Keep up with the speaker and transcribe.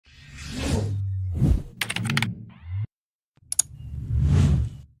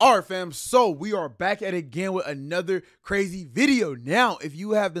All right, fam, so we are back at it again with another crazy video. Now, if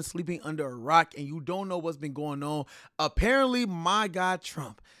you have been sleeping under a rock and you don't know what's been going on, apparently my guy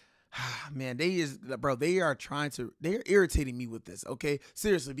Trump, man, they are irritating me with this, okay?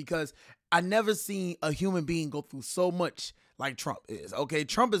 Seriously, because I never seen a human being go through so much like Trump is, okay?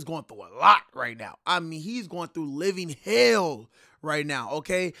 Trump is going through a lot right now. I mean, he's going through living hell right now,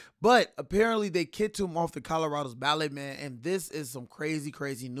 okay? But apparently they kicked him off the Colorado's ballot, man, and this is some crazy,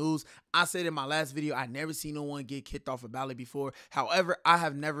 crazy news. I said in my last video, I never seen no one get kicked off a ballot before. However, I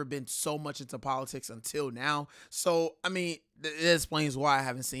have never been so much into politics until now. So, I mean, it explains why I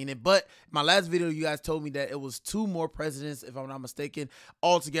haven't seen it. But my last video, you guys told me that it was 2 more presidents, if I'm not mistaken.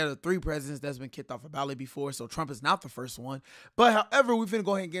 Altogether, 3 presidents that's been kicked off a ballot before. So Trump is not the first one. But however, we're finna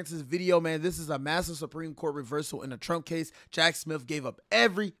go ahead and get into this video, man. This is a massive Supreme Court reversal in the Trump case. Jack Smith gave up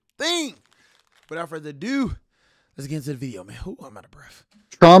everything. Without further ado, let's get into the video, man. Ooh, I'm out of breath.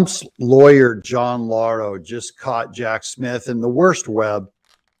 Trump's lawyer, John Lauro, just caught Jack Smith in the worst web.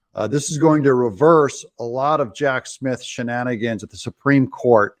 This is going to reverse a lot of Jack Smith's shenanigans at the Supreme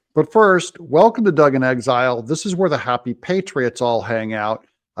Court. But first, welcome to Doug in Exile. This is where the happy patriots all hang out.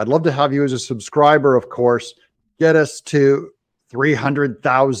 I'd love to have you as a subscriber, of course. Get us to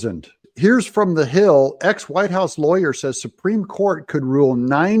 300,000. Here's from the Hill. Ex-White House lawyer says Supreme Court could rule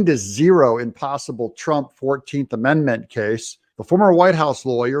 9-0 in possible Trump 14th Amendment case. The former White House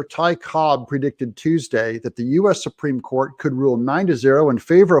lawyer, Ty Cobb, predicted Tuesday that the U.S. Supreme Court could rule 9-0 in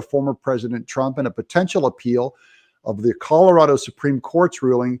favor of former President Trump in a potential appeal of the Colorado Supreme Court's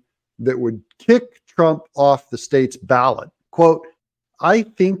ruling that would kick Trump off the state's ballot. Quote, I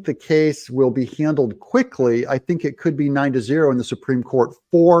think the case will be handled quickly. I think it could be 9-0 in the Supreme Court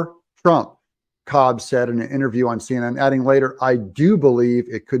for Trump, Cobb said in an interview on CNN, adding later, I do believe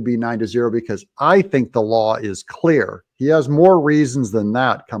it could be 9-0 because I think the law is clear. He has more reasons than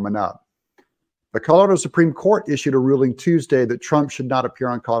that coming up. The Colorado Supreme Court issued a ruling Tuesday that Trump should not appear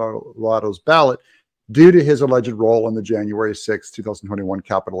on Colorado's ballot due to his alleged role in the January 6, 2021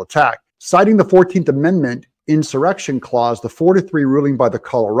 Capitol attack. Citing the 14th Amendment insurrection clause, the 4-3 ruling by the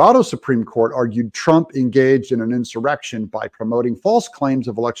Colorado Supreme Court argued Trump engaged in an insurrection by promoting false claims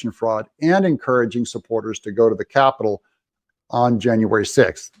of election fraud and encouraging supporters to go to the Capitol on January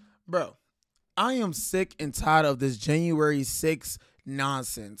 6th. Bro, I am sick and tired of this January 6th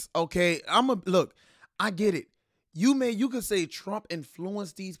nonsense. Okay, look, I get it. You could say Trump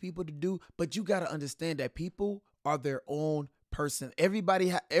influenced these people to do, but you got to understand that people are their own person.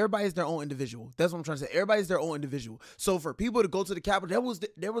 Everybody's their own individual. That's what I'm trying to say. Everybody's their own individual. So for people to go to the Capitol,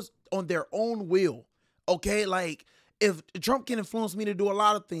 that was on their own will. Okay, like if Trump can influence me to do a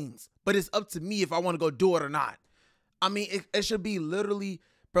lot of things, but it's up to me if I want to go do it or not. I mean, it should be literally,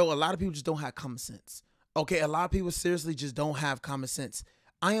 bro. A lot of people just don't have common sense. Okay, a lot of people seriously just don't have common sense.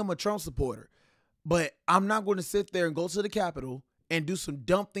 I am a Trump supporter, but I'm not going to sit there and go to the Capitol and do some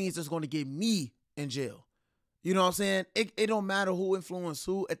dumb things that's going to get me in jail. You know what I'm saying? It don't matter who influenced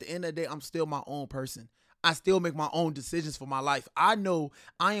who. At the end of the day, I'm still my own person. I still make my own decisions for my life. I know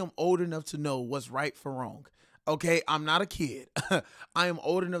I am old enough to know what's right from wrong. Okay, I'm not a kid. I am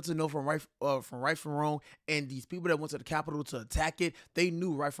old enough to know from right from wrong. And these people that went to the Capitol to attack it, they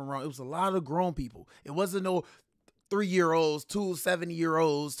knew right from wrong. It was a lot of grown people. It wasn't no 3-year-olds, 2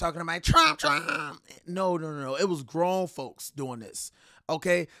 70-year-olds talking about Trump. No. It was grown folks doing this.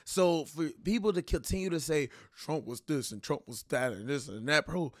 Okay, so for people to continue to say Trump was this and Trump was that and this and that,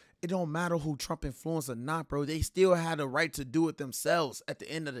 bro, it don't matter who Trump influenced or not, bro. They still had the right to do it themselves at the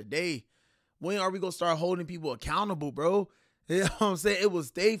end of the day. When are we going to start holding people accountable, bro? You know what I'm saying? It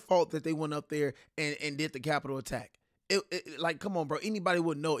was their fault that they went up there and did the Capitol attack. Like, come on, bro. Anybody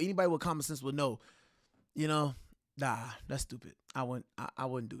would know. Anybody with common sense would know. You know? Nah, that's stupid. I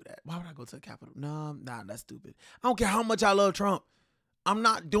wouldn't do that. Why would I go to the Capitol? Nah, that's stupid. I don't care how much I love Trump. I'm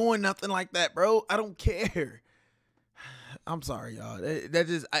not doing nothing like that, bro. I don't care. I'm sorry, y'all.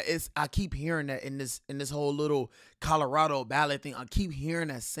 I keep hearing that in this whole little Colorado ballot thing. I keep hearing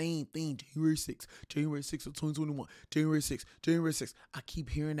that same thing. January 6th of 2021. January 6th. I keep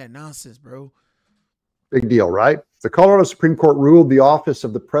hearing that nonsense, bro. Big deal, right? The Colorado Supreme Court ruled the office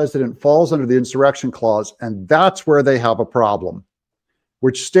of the president falls under the insurrection clause, and that's where they have a problem,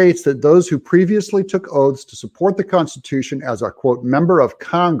 which states that those who previously took oaths to support the Constitution as a, quote, member of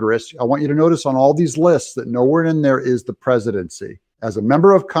Congress, I want you to notice on all these lists that nowhere in there is the presidency. As a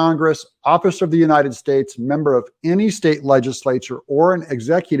member of Congress, officer of the United States, member of any state legislature, or an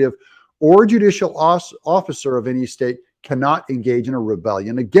executive or judicial officer of any state cannot engage in a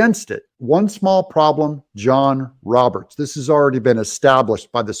rebellion against it. One small problem, John Roberts. This has already been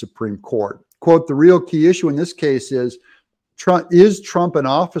established by the Supreme Court. Quote, the real key issue in this case is Trump an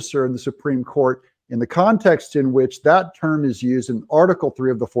officer in the Supreme Court in the context in which that term is used in Article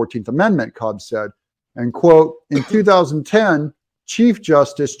 3 of the 14th Amendment, Cobb said. And quote, in 2010, Chief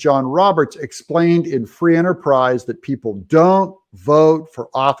Justice John Roberts explained in Free Enterprise that people don't vote for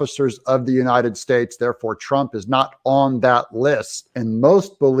officers of the United States. Therefore, Trump is not on that list. And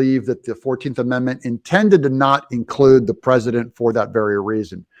most believe that the 14th Amendment intended to not include the president for that very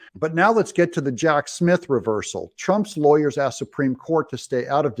reason. But now let's get to the Jack Smith reversal. Trump's lawyers asked Supreme Court to stay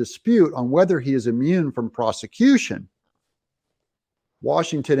out of dispute on whether he is immune from prosecution.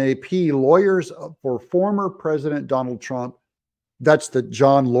 Washington AP, lawyers for former President Donald Trump, that's the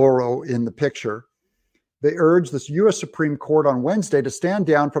John Lauro in the picture, they urged the U.S. Supreme Court on Wednesday to stand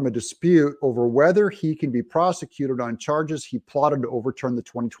down from a dispute over whether he can be prosecuted on charges he plotted to overturn the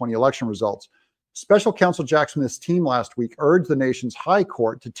 2020 election results. Special counsel Jack Smith's team last week urged the nation's high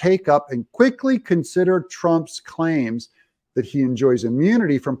court to take up and quickly consider Trump's claims that he enjoys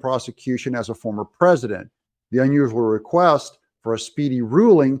immunity from prosecution as a former president. The unusual request for a speedy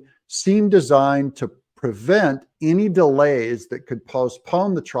ruling seemed designed to prevent any delays that could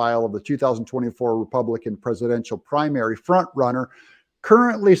postpone the trial of the 2024 Republican presidential primary frontrunner,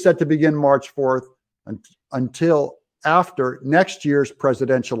 currently set to begin March 4th until after next year's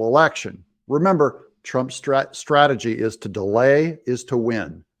presidential election. Remember, Trump's strategy is to delay is to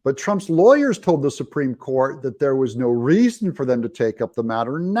win. But Trump's lawyers told the Supreme Court that there was no reason for them to take up the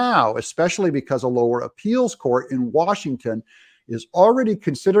matter now, especially because a lower appeals court in Washington is already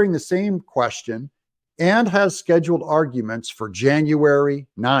considering the same question and has scheduled arguments for January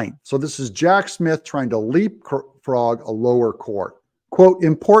 9th. So this is Jack Smith trying to leapfrog a lower court. Quote,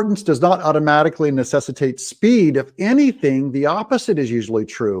 importance does not automatically necessitate speed. If anything, the opposite is usually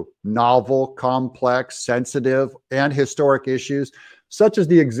true. Novel, complex, sensitive, and historic issues, such as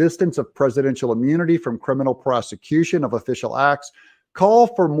the existence of presidential immunity from criminal prosecution of official acts, call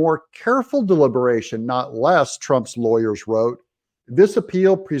for more careful deliberation, not less, Trump's lawyers wrote. This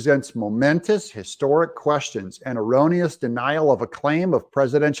appeal presents momentous, historic questions. An erroneous denial of a claim of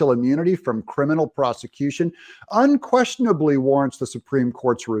presidential immunity from criminal prosecution unquestionably warrants the Supreme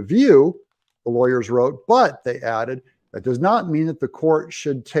Court's review, the lawyers wrote, but they added, that does not mean that the court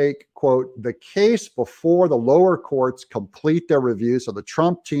should take, quote, the case before the lower courts complete their review. So the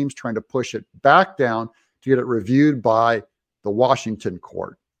Trump team's trying to push it back down to get it reviewed by the Washington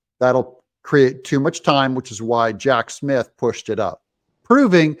court. That'll create too much time, which is why Jack Smith pushed it up,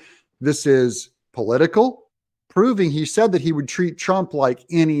 proving this is political, proving he said that he would treat Trump like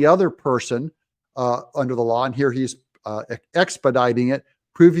any other person under the law. And here he's expediting it,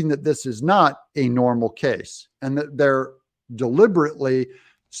 proving that this is not a normal case and that they're deliberately,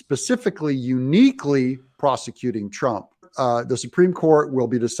 specifically, uniquely prosecuting Trump. The Supreme Court will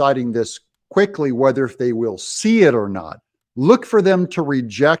be deciding this quickly, whether if they will see it or not. Look for them to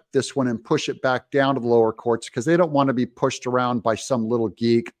reject this one and push it back down to the lower courts because they don't want to be pushed around by some little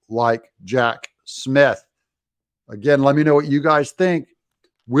geek like Jack Smith. Again, let me know what you guys think.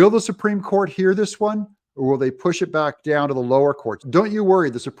 Will the Supreme Court hear this one or will they push it back down to the lower courts? Don't you worry.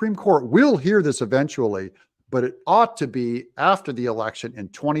 The Supreme Court will hear this eventually, but it ought to be after the election in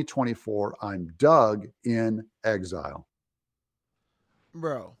 2024. I'm Doug in exile.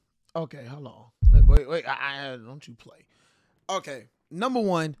 Bro, okay, hold on. Wait, don't you play. Okay, number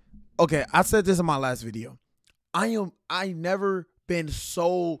one, okay, I said this in my last video. I never been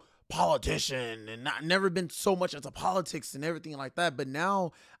so politician and never been so much into politics and everything like that. But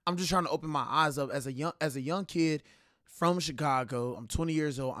now I'm just trying to open my eyes up as a young kid from Chicago. I'm 20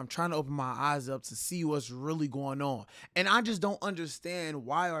 years old. I'm trying to open my eyes up to see what's really going on. And I just don't understand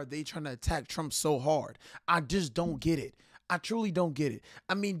why are they trying to attack Trump so hard. I just don't get it. I truly don't get it.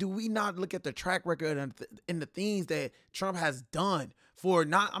 I mean, do we not look at the track record and the things that Trump has done for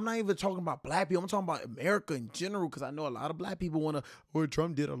I'm not even talking about black people. I'm talking about America in general because I know a lot of black people want to, well,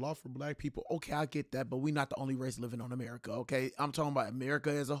 Trump did a lot for black people. Okay, I get that, but we're not the only race living on America, okay? I'm talking about America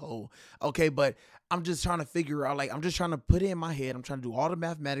as a whole, okay? But I'm just trying to figure out, I'm just trying to put it in my head. I'm trying to do all the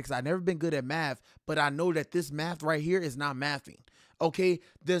mathematics. I've never been good at math, but I know that this math right here is not mathing. Okay,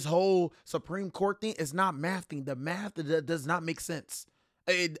 this whole Supreme Court thing is not mathing. The math does not make sense.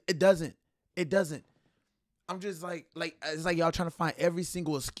 It doesn't. It doesn't. I'm just it's like y'all trying to find every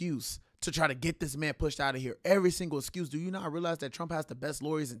single excuse to try to get this man pushed out of here. Every single excuse. Do you not realize that Trump has the best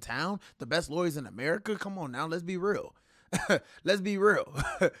lawyers in town? The best lawyers in America? Come on now, let's be real. Let's be real.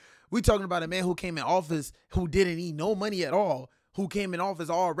 We talking about a man who came in office who didn't need no money at all, who came in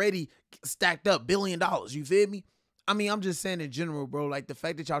office already stacked up $1 billion. You feel me? I mean, I'm just saying in general, bro, like the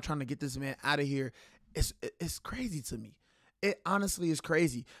fact that y'all trying to get this man out of here, it's crazy to me. It honestly is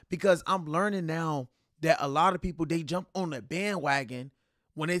crazy because I'm learning now that a lot of people, they jump on the bandwagon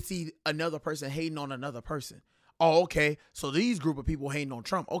when they see another person hating on another person. Oh, okay, so these group of people hating on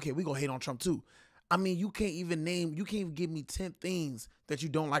Trump. Okay, we gonna hate on Trump too. I mean, you can't even give me 10 things that you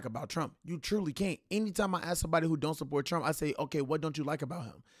don't like about Trump. You truly can't. Anytime I ask somebody who don't support Trump, I say, okay, what don't you like about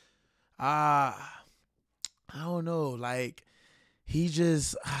him? I don't know. Like, he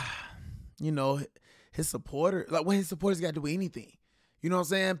just, you know, his supporter, like what his supporters got to do with anything. You know what I'm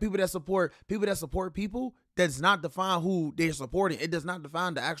saying? People that support people, does not define who they're supporting. It does not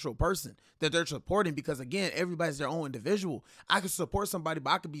define the actual person that they're supporting, because again, everybody's their own individual. I could support somebody,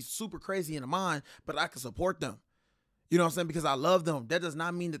 but I could be super crazy in the mind, but I could support them. You know what I'm saying? Because I love them. That does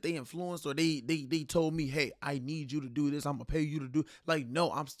not mean that they influenced or they told me, hey, I need you to do this. I'm going to pay you to do. Like, no,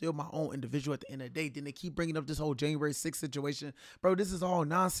 I'm still my own individual at the end of the day. Then they keep bringing up this whole January 6th situation. Bro, this is all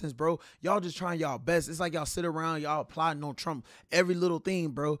nonsense, bro. Y'all just trying y'all best. It's like y'all sit around, y'all plotting on Trump. Every little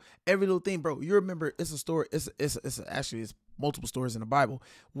thing, bro. Every little thing, bro. You remember, it's a story. It's multiple stories in the Bible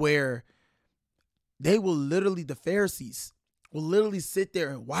where they will literally, the Pharisees will literally sit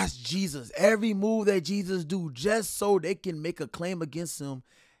there and watch Jesus, every move that Jesus do, just so they can make a claim against him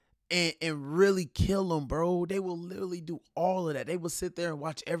and really kill him, bro. They will literally do all of that. They will sit there and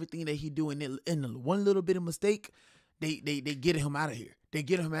watch everything that he do, and in one little bit of mistake, they get him out of here. They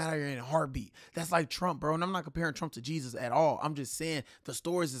get him out of here in a heartbeat. That's like Trump, bro. And I'm not comparing Trump to Jesus at all. I'm just saying the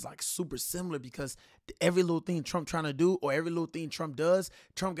stories is like super similar, because every little thing Trump trying to do or every little thing Trump does,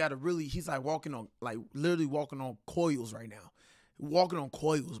 Trump got to really, he's like literally walking on coils right now. Walking on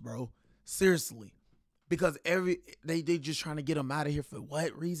coils, bro. Seriously. Because they just trying to get him out of here for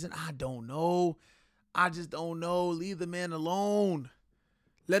what reason? I don't know. I just don't know. Leave the man alone.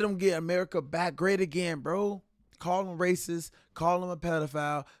 Let him get America back great again, bro. Call him racist. Call him a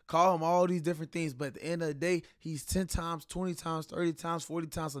pedophile. Call him all these different things. But at the end of the day, he's 10 times, 20 times, 30 times, 40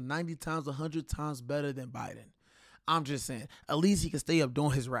 times, or 90 times, 100 times better than Biden. I'm just saying. At least he can stay up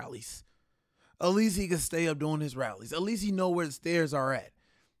doing his rallies. At least he can stay up doing his rallies. At least he know where the stairs are at.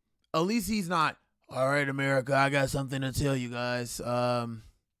 At least he's not, all right, America, I got something to tell you guys.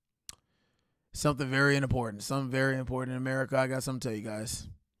 Something very important. Something very important in America. I got something to tell you guys.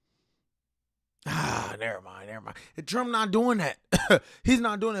 Never mind. Trump not doing that. He's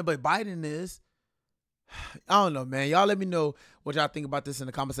not doing it, but Biden is. I don't know, man. Y'all let me know what y'all think about this in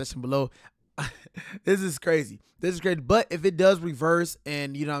the comment section below. This is crazy. But if it does reverse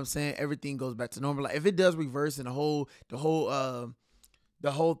and, you know what I'm saying, everything goes back to normal. Like, if it does reverse and the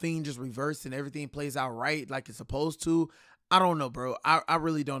whole thing just reversed and everything plays out right like it's supposed to, I don't know, bro. I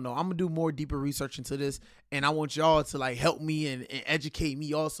really don't know. I'm gonna do more deeper research into this, and I want y'all to like help me and educate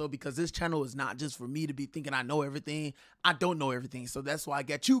me also, because this channel is not just for me to be thinking I know everything. I don't know everything. So that's why I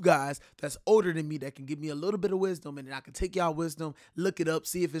got you guys that's older than me that can give me a little bit of wisdom, and then I can take y'all wisdom, look it up,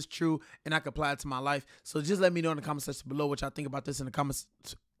 see if it's true, and I can apply it to my life. So just let me know in the comment section below what y'all think about this in the comments.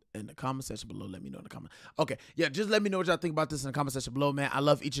 In the comment section below, let me know in the comment. Okay, yeah, just let me know what y'all think about this in the comment section below, man. I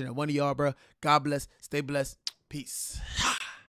love each and every one of y'all, bro. God bless. Stay blessed. Peace.